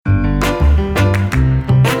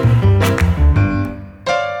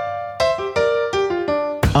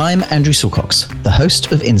I'm Andrew Silcox, the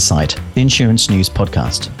host of Insight, the insurance news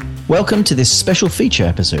podcast. Welcome to this special feature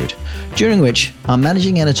episode, during which our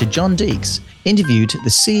managing editor John Deeks interviewed the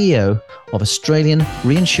CEO of Australian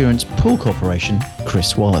Reinsurance Pool Corporation,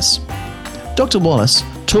 Chris Wallace. Dr. Wallace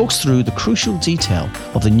talks through the crucial detail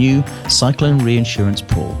of the new Cyclone Reinsurance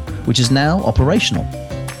Pool, which is now operational,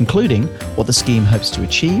 including what the scheme hopes to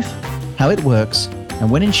achieve, how it works, and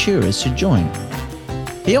when insurers should join.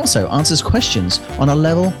 He also answers questions on a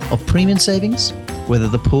level of premium savings, whether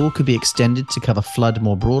the pool could be extended to cover flood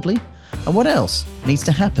more broadly, and what else needs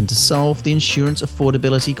to happen to solve the insurance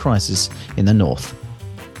affordability crisis in the North.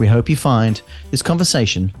 We hope you find this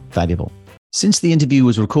conversation valuable. Since the interview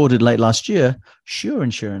was recorded late last year, Sure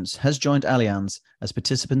Insurance has joined Allianz as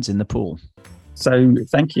participants in the pool. So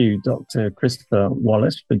thank you, Dr. Christopher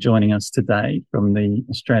Wallace, for joining us today from the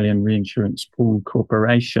Australian Reinsurance Pool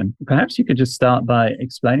Corporation. Perhaps you could just start by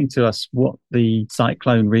explaining to us what the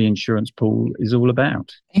Cyclone Reinsurance Pool is all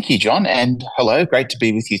about. Thank you, John, and hello. Great to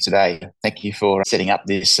be with you today. Thank you for setting up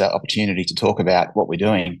this opportunity to talk about what we're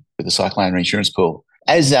doing with the Cyclone Reinsurance Pool.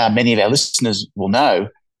 As many of our listeners will know,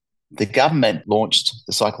 the government launched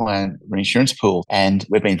the Cyclone Reinsurance Pool, and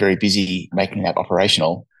we've been very busy making that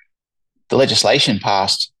operational. The legislation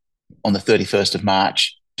passed on the 31st of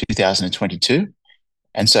March 2022,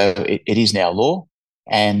 and so it is now law,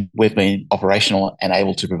 and we've been operational and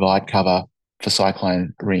able to provide cover for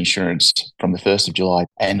cyclone reinsurance from the 1st of July.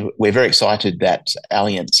 And we're very excited that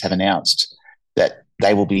Allianz have announced that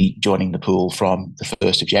they will be joining the pool from the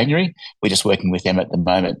 1st of January. We're just working with them at the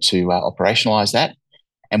moment to operationalise that.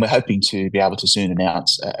 And we're hoping to be able to soon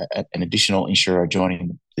announce an additional insurer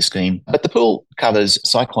joining the scheme. But the pool covers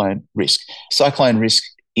cyclone risk. Cyclone risk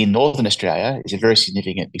in Northern Australia is a very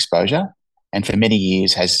significant exposure and for many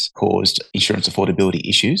years has caused insurance affordability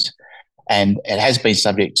issues. And it has been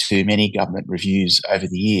subject to many government reviews over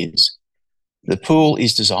the years. The pool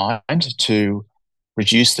is designed to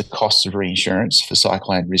reduce the costs of reinsurance for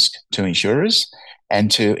cyclone risk to insurers and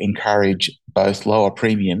to encourage both lower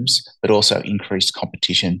premiums but also increased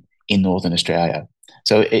competition in Northern Australia.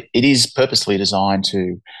 So it is purposely designed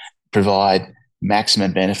to provide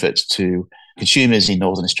maximum benefits to consumers in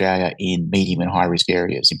Northern Australia in medium and high risk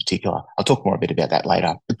areas in particular. I'll talk more a bit about that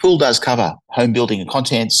later. The pool does cover home building and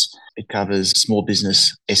contents. It covers small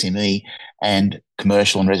business, SME, and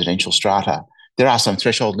commercial and residential strata. There are some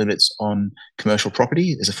threshold limits on commercial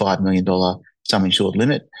property. There's a $5 million sum insured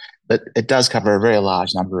limit, but it does cover a very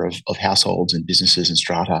large number of households and businesses and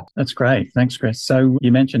strata. That's great. Thanks, Chris. So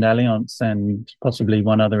you mentioned Allianz and possibly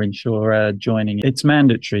one other insurer joining. It's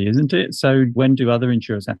mandatory, isn't it? So when do other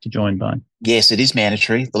insurers have to join by? Yes, it is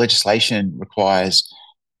mandatory. The legislation requires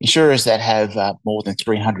insurers that have more than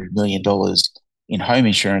 $300 million in home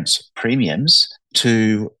insurance premiums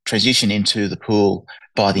to transition into the pool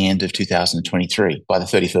by the end of 2023, by the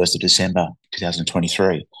 31st of December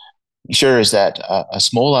 2023. Insurers that are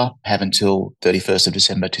smaller have until 31st of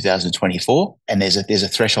December 2024, and there's a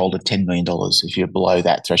threshold of $10 million. If you're below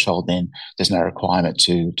that threshold, then there's no requirement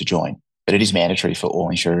to join. But it is mandatory for all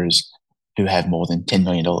insurers who have more than $10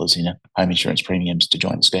 million in home insurance premiums to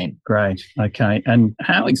join the scheme. Great. Okay. And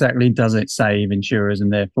how exactly does it save insurers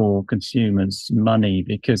and therefore consumers money?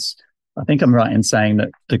 Because I think I'm right in saying that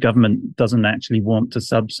the government doesn't actually want to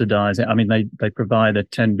subsidise it. I mean, they provide a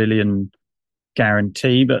 $10 billion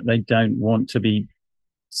guarantee, but they don't want to be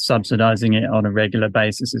subsidising it on a regular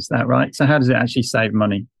basis. Is that right? So how does it actually save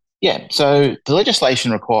money? Yeah. So the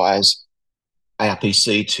legislation requires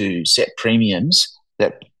ARPC to set premiums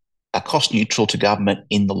that are cost neutral to government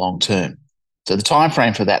in the long term. So the time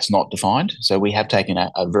frame for that's not defined. So we have taken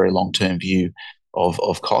a very long-term view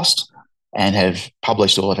of cost and have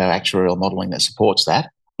published all of our actuarial modelling that supports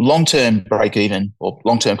that. Long-term break-even or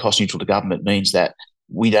long-term cost neutral to government means that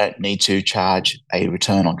we don't need to charge a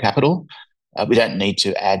return on capital. We don't need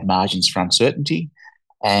to add margins for uncertainty.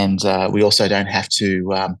 And we also don't have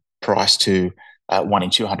to price to a 1 in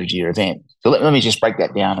 200 year event. So let me just break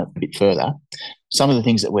that down a bit further. Some of the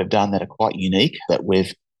things that we've done that are quite unique, that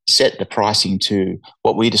we've set the pricing to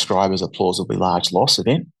what we describe as a plausibly large loss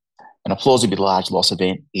event. And a plausibly large loss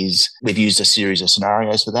event is, we've used a series of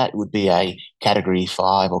scenarios for that. It would be a Category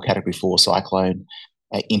 5 or Category 4 cyclone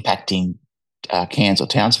impacting Cairns or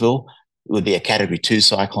Townsville. It would be a Category 2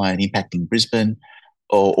 cyclone impacting Brisbane,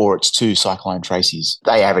 or it's 2 Cyclone Tracy's.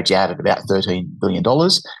 They average out at about $13 billion,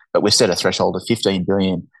 but we've set a threshold of $15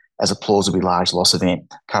 billion as a plausibly large loss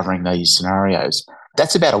event covering these scenarios.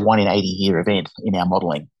 That's about a 1 in 80 year event in our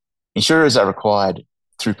modelling. Insurers are required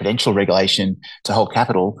through prudential regulation to hold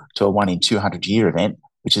capital to a 1 in 200 year event,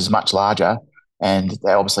 which is much larger, and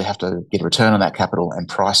they obviously have to get a return on that capital and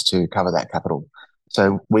price to cover that capital.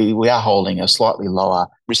 So we are holding a slightly lower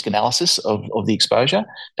risk analysis of the exposure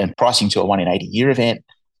and pricing to a 1 in 80 year event.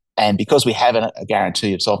 And because we have a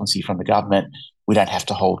guarantee of solvency from the government, we don't have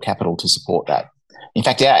to hold capital to support that. In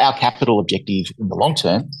fact, our capital objective in the long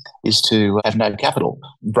term is to have no capital.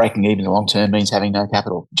 Breaking even in the long term means having no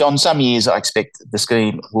capital. John, some years I expect the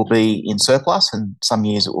scheme will be in surplus and some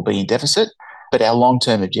years it will be in deficit. But our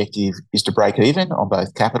long-term objective is to break even on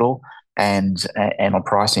both capital and on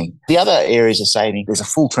pricing. The other areas of saving, there's a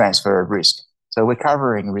full transfer of risk. So we're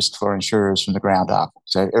covering risk for insurers from the ground up.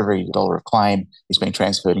 So every dollar of claim is being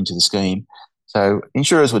transferred into the scheme. So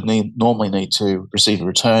insurers would normally need to receive a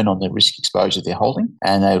return on the risk exposure they're holding,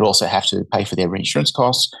 and they would also have to pay for their reinsurance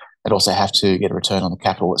costs. They'd also have to get a return on the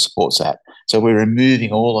capital that supports that. So we're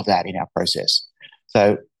removing all of that in our process.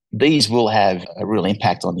 So these will have a real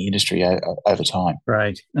impact on the industry over time.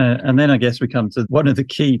 Right. And then I guess we come to one of the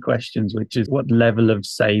key questions, which is what level of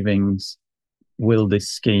savings will this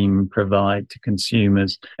scheme provide to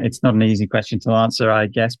consumers? It's not an easy question to answer, I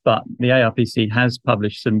guess, but the ARPC has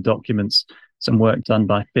published some documents, some work done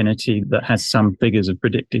by Finity that has some figures of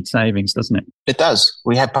predicted savings, doesn't it? It does.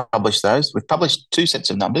 We have published those. We've published two sets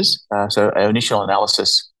of numbers. So our initial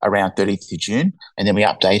analysis around 30th of June, and then we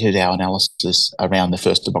updated our analysis around the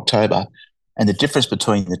 1st of October. And the difference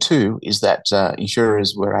between the two is that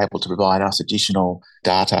insurers were able to provide us additional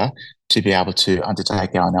data to be able to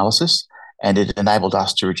undertake our analysis. And it enabled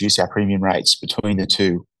us to reduce our premium rates between the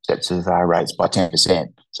two sets of rates by 10%.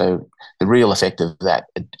 So the real effect of that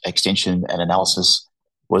extension and analysis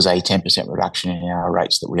was a 10% reduction in our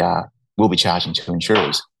rates that will be charging to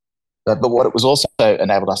insurers. But what it was also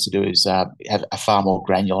enabled us to do is have a far more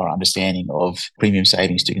granular understanding of premium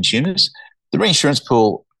savings to consumers. The reinsurance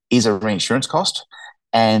pool is a reinsurance cost,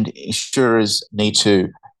 and insurers need to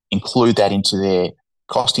include that into their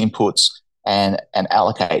cost inputs and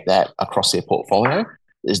allocate that across their portfolio.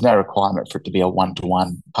 There's no requirement for it to be a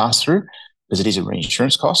one-to-one pass-through because it is a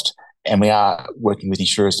reinsurance cost, and we are working with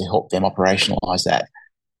insurers to help them operationalise that.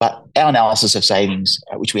 But our analysis of savings,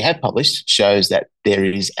 which we have published, shows that there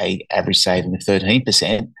is an average saving of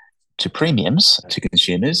 13% to premiums to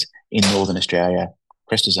consumers in Northern Australia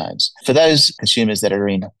Cresta zones. For those consumers that are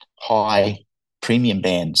in high premium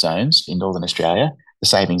band zones in Northern Australia, the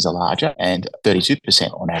savings are larger and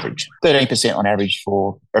 32% on average. 13% on average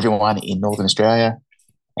for everyone in Northern Australia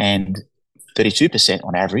and 32%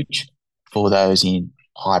 on average for those in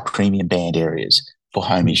high premium band areas for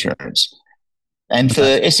home insurance. And for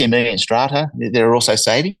SME and strata, there are also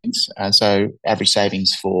savings. So average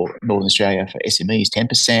savings for Northern Australia for SME is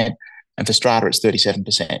 10%, and for strata it's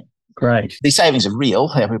 37%. Great. These savings are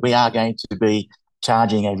real. We are going to be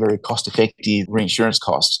charging a very cost-effective reinsurance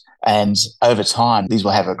cost. And over time, these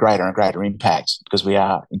will have a greater and greater impact because we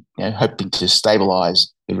are hoping to stabilise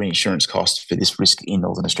the reinsurance cost for this risk in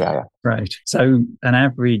Northern Australia. Right. So an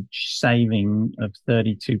average saving of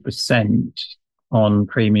 32% on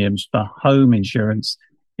premiums for home insurance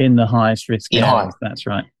in the highest risk areas. That's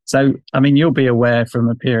right. So, I mean, you'll be aware from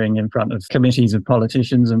appearing in front of committees of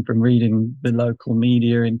politicians and from reading the local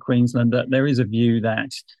media in Queensland that there is a view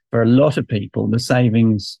that for a lot of people, the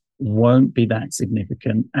savings won't be that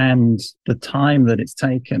significant, and the time that it's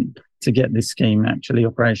taken to get this scheme actually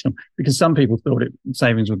operational, because some people thought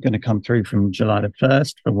savings were going to come through from July the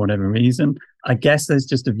 1st for whatever reason. I guess there's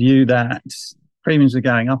just a view that premiums are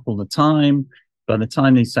going up all the time. By the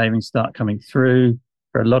time these savings start coming through,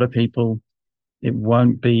 for a lot of people, it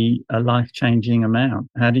won't be a life-changing amount.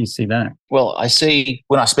 How do you see that? Well, I see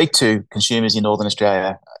when I speak to consumers in Northern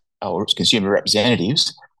Australia or consumer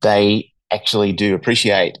representatives, they actually do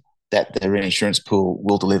appreciate that the reinsurance pool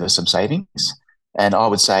will deliver some savings. And I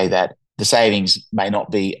would say that the savings may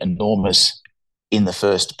not be enormous in the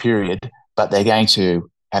first period, but they're going to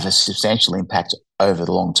have a substantial impact over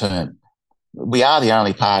the long term. We are the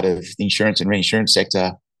only part of the insurance and reinsurance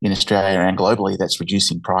sector in Australia and globally that's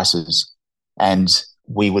reducing prices. And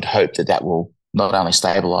we would hope that that will not only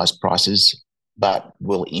stabilise prices, but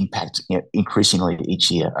will impact increasingly each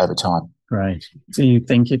year over time. Right. Do you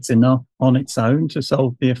think it's enough on its own to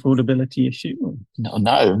solve the affordability issue? No,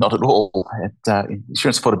 not at all.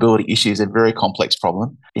 Insurance affordability issue is a very complex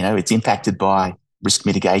problem. It's impacted by risk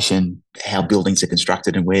mitigation, how buildings are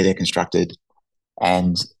constructed and where they're constructed.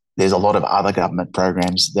 And there's a lot of other government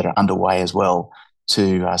programs that are underway as well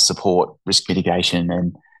to support risk mitigation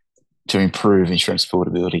and to improve insurance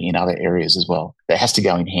affordability in other areas as well. That has to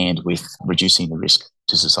go in hand with reducing the risk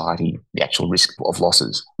to society, the actual risk of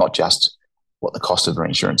losses, not just what the cost of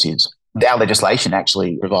reinsurance is. Our legislation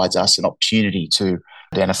actually provides us an opportunity to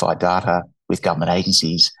identify data with government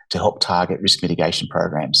agencies to help target risk mitigation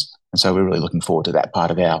programs. And so we're really looking forward to that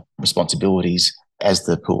part of our responsibilities as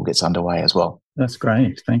the pool gets underway as well. That's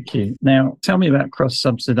great. Thank you. Now, tell me about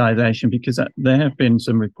cross-subsidisation, because there have been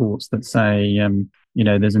some reports that say,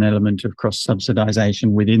 there's an element of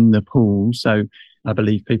cross-subsidisation within the pool. So I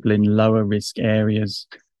believe people in lower risk areas,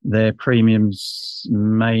 their premiums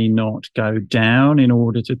may not go down in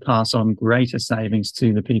order to pass on greater savings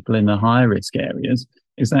to the people in the high risk areas.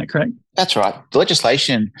 Is that correct? That's right. The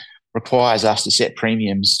legislation requires us to set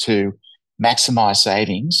premiums to maximise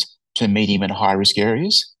savings to medium and high risk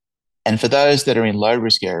areas. And for those that are in low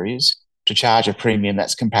risk areas, to charge a premium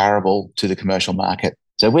that's comparable to the commercial market.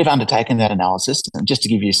 So we've undertaken that analysis. And just to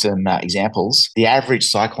give you some examples, the average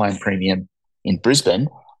cyclone premium in Brisbane,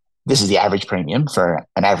 this is the average premium for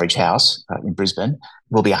an average house in Brisbane,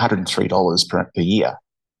 will be $103 per year.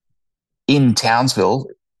 In Townsville,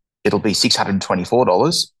 it'll be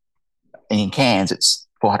 $624. And in Cairns, it's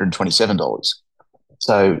 $427.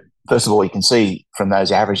 So first of all, you can see from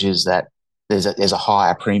those averages that there's a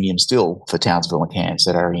higher premium still for Townsville and Cairns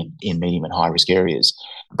that are in medium and high risk areas.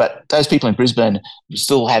 But those people in Brisbane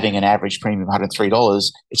still having an average premium of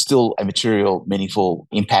 $103, it's still a material, meaningful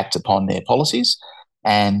impact upon their policies.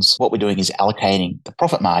 And what we're doing is allocating the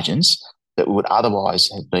profit margins that would otherwise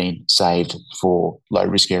have been saved for low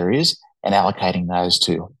risk areas and allocating those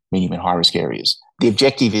to medium and high risk areas. The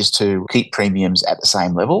objective is to keep premiums at the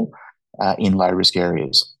same level in low risk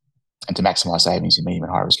areas and to maximise savings in medium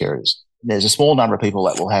and high risk areas. There's a small number of people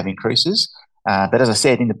that will have increases. But as I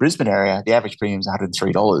said, in the Brisbane area, the average premium is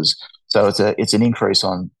 $103. So it's an increase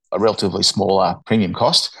on a relatively smaller premium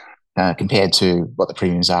cost compared to what the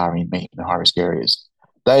premiums are in medium and high risk areas.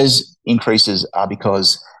 Those increases are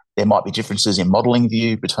because there might be differences in modelling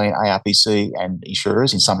view between ARPC and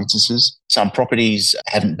insurers in some instances. Some properties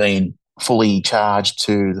haven't been fully charged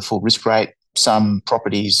to the full risk rate. Some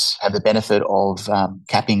properties have the benefit of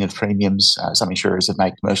capping of premiums. Some insurers have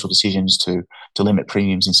made commercial decisions to limit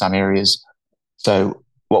premiums in some areas. So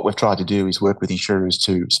what we've tried to do is work with insurers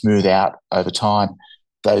to smooth out over time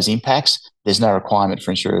those impacts. There's no requirement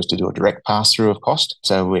for insurers to do a direct pass-through of cost.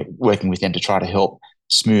 So we're working with them to try to help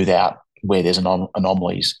smooth out where there's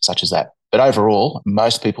anomalies such as that. But overall,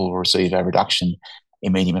 most people will receive a reduction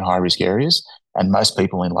in medium and high risk areas, and most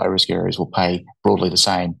people in low risk areas will pay broadly the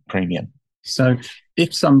same premium. So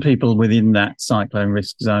if some people within that cyclone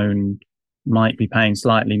risk zone might be paying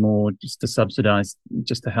slightly more just to subsidise,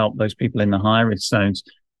 just to help those people in the high risk zones,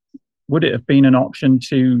 would it have been an option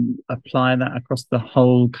to apply that across the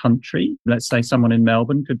whole country? Let's say someone in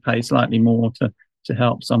Melbourne could pay slightly more to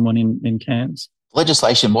help someone in Cairns.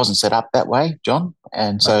 Legislation wasn't set up that way, John.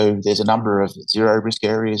 And so there's a number of zero risk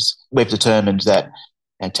areas. We've determined that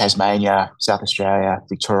Tasmania, South Australia,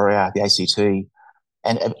 Victoria, the ACT,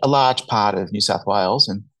 and a large part of New South Wales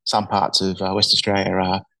and some parts of West Australia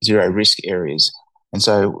are zero risk areas. And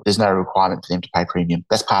so there's no requirement for them to pay premium.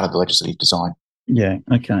 That's part of the legislative design. Yeah,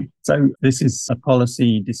 okay. So this is a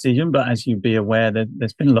policy decision, but as you'd be aware,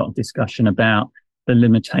 there's been a lot of discussion about the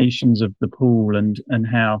limitations of the pool and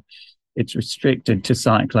how it's restricted to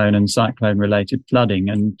cyclone and cyclone-related flooding.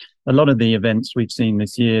 And a lot of the events we've seen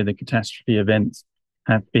this year, the catastrophe events,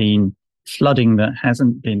 have been flooding that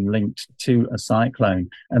hasn't been linked to a cyclone.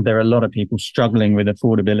 And there are a lot of people struggling with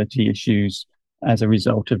affordability issues as a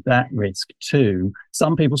result of that risk too.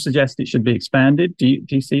 Some people suggest it should be expanded. Do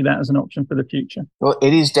you see that as an option for the future? Well,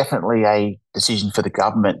 it is definitely a decision for the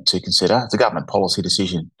government to consider. It's a government policy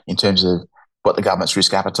decision in terms of what the government's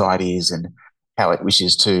risk appetite is and how it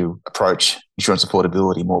wishes to approach insurance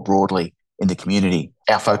affordability more broadly in the community.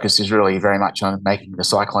 Our focus is really very much on making the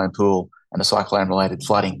cyclone pool and the cyclone-related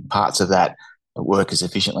flooding parts of that work as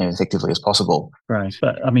efficiently and effectively as possible. Right.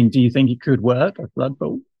 But, I mean, do you think it could work, a flood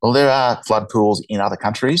pool? Well, there are flood pools in other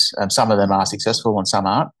countries. Some of them are successful and some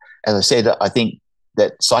aren't. As I said, I think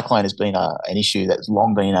that cyclone has been an issue that's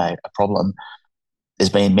long been a problem. There's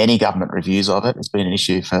been many government reviews of it. It's been an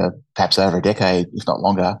issue for perhaps over a decade, if not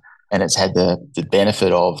longer, and it's had the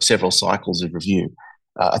benefit of several cycles of review.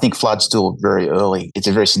 I think flood's still very early. It's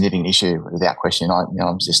a very significant issue, without question.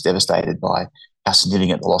 I'm just devastated by how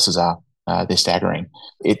significant the losses are. They're staggering.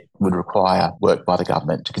 It would require work by the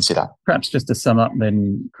government to consider. Perhaps just to sum up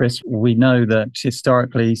then, Chris, we know that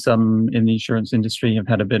historically some in the insurance industry have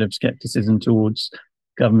had a bit of scepticism towards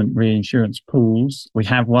government reinsurance pools. We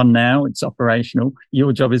have one now. It's operational.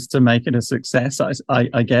 Your job is to make it a success,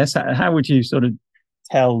 I guess. How would you sort of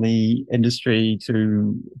tell the industry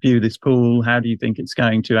to view this pool? How do you think it's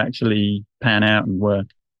going to actually pan out and work?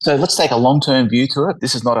 So let's take a long-term view to it.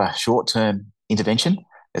 This is not a short-term intervention.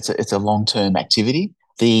 It's a long-term activity.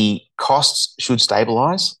 The costs should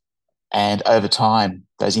stabilise, and over time,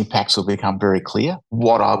 those impacts will become very clear.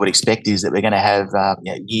 What I would expect is that we're going to have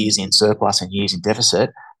years in surplus and years in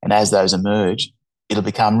deficit. And as those emerge, it'll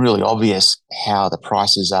become really obvious how the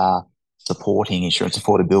prices are supporting insurance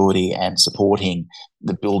affordability and supporting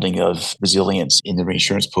the building of resilience in the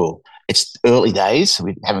reinsurance pool. It's early days.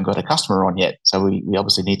 We haven't got a customer on yet. So we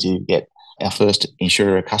obviously need to get our first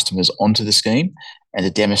insurer customers onto the scheme and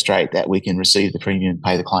to demonstrate that we can receive the premium and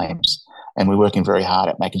pay the claims. And we're working very hard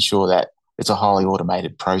at making sure that it's a highly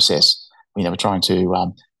automated process. We're trying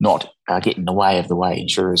to not get in the way of the way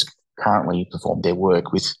insurers currently perform their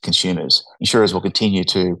work with consumers. Insurers will continue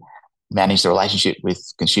to manage the relationship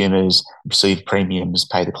with consumers, receive premiums,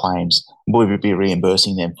 pay the claims. We will be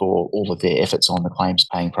reimbursing them for all of their efforts on the claims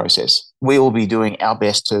paying process. We will be doing our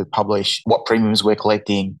best to publish what premiums we're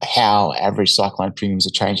collecting, how average cyclone premiums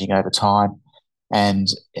are changing over time. And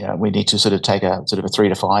we need to sort of take a 3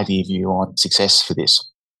 to 5 year view on success for this.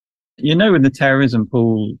 With the terrorism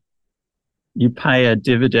pool, you pay a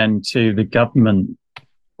dividend to the government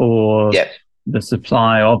for the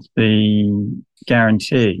supply of the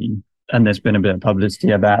guarantee. And there's been a bit of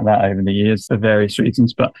publicity about that over the years for various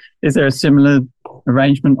reasons. But is there a similar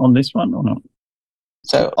arrangement on this one or not?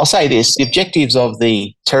 So I'll say this, the objectives of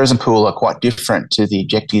the terrorism pool are quite different to the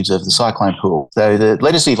objectives of the cyclone pool. So the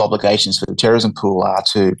legislative obligations for the terrorism pool are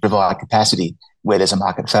to provide capacity where there's a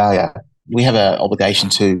market failure. We have an obligation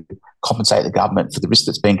to compensate the government for the risk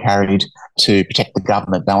that's being carried, to protect the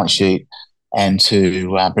government balance sheet, and to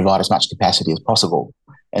provide as much capacity as possible.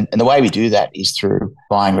 And the way we do that is through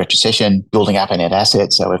buying retrocession, building up our net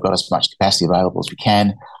assets, so we've got as much capacity available as we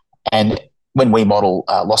can. And when we model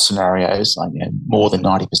loss scenarios, more than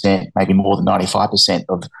 90%, maybe more than 95%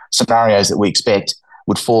 of scenarios that we expect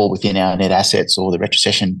would fall within our net assets or the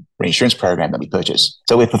retrocession reinsurance program that we purchase.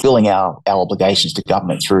 So we're fulfilling our obligations to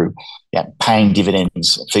government through paying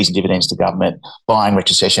dividends, fees and dividends to government, buying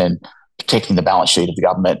retrocession, protecting the balance sheet of the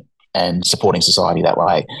government, and supporting society that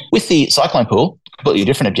way. With the cyclone pool, completely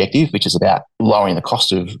different objective, which is about lowering the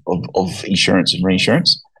cost of insurance and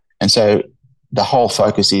reinsurance. And so the whole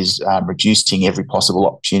focus is reducing every possible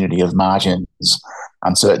opportunity of margins,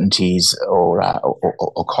 uncertainties, or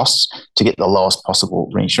costs to get the lowest possible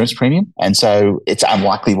reinsurance premium. And so it's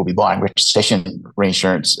unlikely we'll be buying retrocession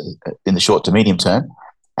reinsurance in the short to medium term.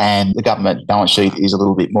 And the government balance sheet is a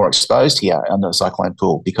little bit more exposed here under the cyclone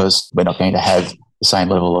pool because we're not going to have the same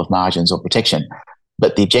level of margins or protection.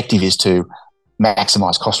 But the objective is to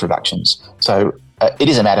maximise cost reductions. So it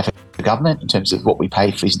is a matter for the government in terms of what we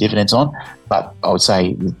pay fees and dividends on, but I would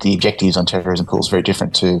say the objectives on terrorism pool is very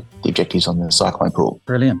different to the objectives on the cyclone pool.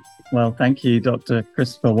 Brilliant. Well, thank you, Dr.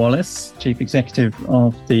 Christopher Wallace, Chief Executive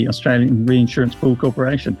of the Australian Reinsurance Pool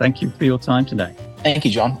Corporation. Thank you for your time today. Thank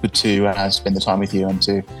you, John. Good to spend the time with you, and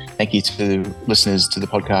to thank you to listeners to the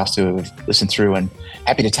podcast who have listened through, and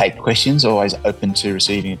happy to take questions, always open to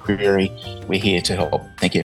receiving a query. We're here to help. Thank you.